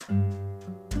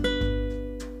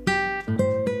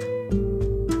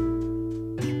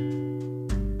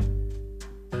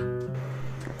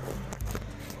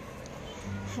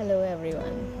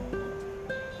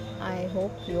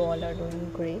you all are doing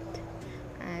great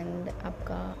and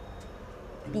आपका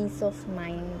peace of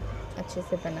mind अच्छे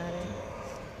से बना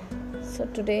रहे. So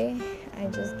today I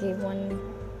just gave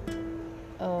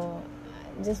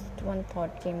just one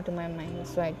thought came to my mind,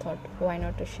 so I thought why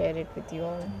not to share it with you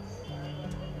all.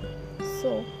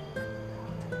 So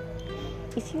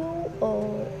if you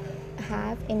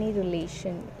have any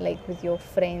relation like with your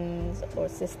friends or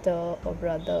sister or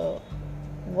brother,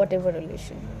 whatever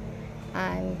relation,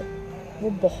 and वो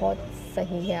बहुत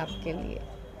सही है आपके लिए,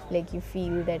 like you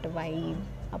feel that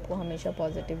vibe आपको हमेशा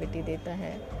positivity देता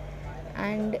है,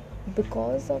 and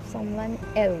because of someone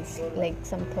else like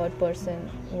some third person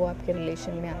वो आपके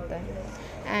relation में आता है,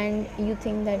 and you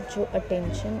think that जो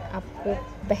attention आपको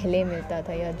पहले मिलता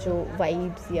था या जो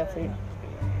vibes या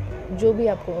फिर जो भी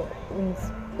आपको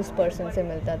उस person से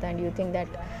मिलता था, and you think that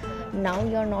now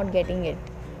you are not getting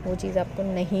it, वो चीज़ आपको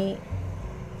नहीं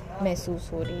महसूस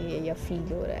हो रही है या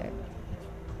फील हो रहा है.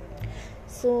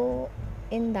 सो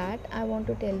in that I want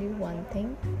to tell you one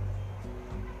thing.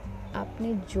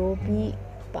 आपने जो भी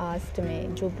पास्ट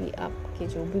में जो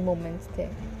भी मोमेंट्स थे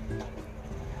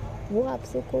वो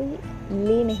आपसे कोई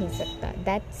ले नहीं सकता.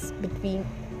 That's between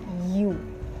you.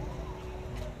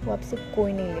 वो आपसे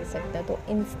कोई नहीं ले सकता. तो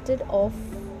इंस्टेड ऑफ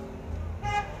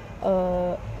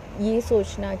ये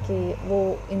सोचना कि वो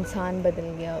इंसान बदल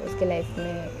गया, उसके लाइफ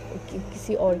में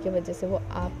किसी और की वजह से वो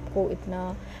आपको इतना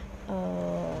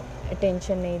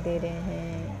अटेंशन नहीं दे रहे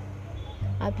हैं,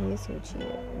 आप ये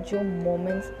सोचिए जो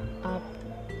मोमेंट्स आप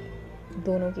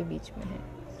दोनों के बीच में हैं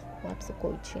वो आपसे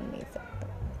कोई छीन नहीं सकता,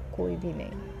 कोई भी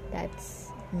नहीं.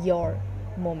 दैट्स योर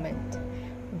मोमेंट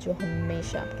जो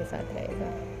हमेशा आपके साथ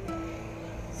रहेगा.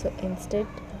 सो इंस्टेड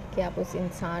कि आप उस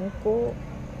इंसान को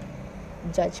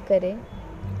जज करें,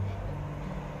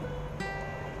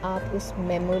 आप उस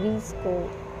मेमोरीज़ को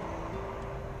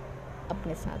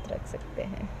अपने साथ रख सकते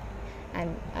हैं.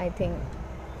 एंड आई थिंक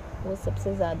वो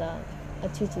सबसे ज़्यादा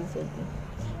अच्छी चीज़ होगी,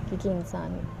 क्योंकि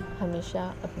इंसान हमेशा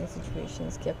अपने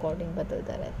सिचुएशंस के अकॉर्डिंग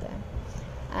बदलता रहता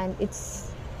है. एंड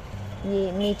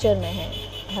ये नेचर में है,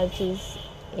 हर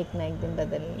चीज़ एक ना एक दिन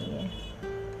बदलनी है.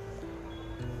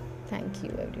 Thank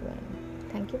you everyone.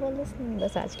 Thank you for listening.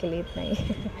 बस आज के लिए इतना ही.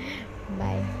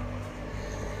 बाय.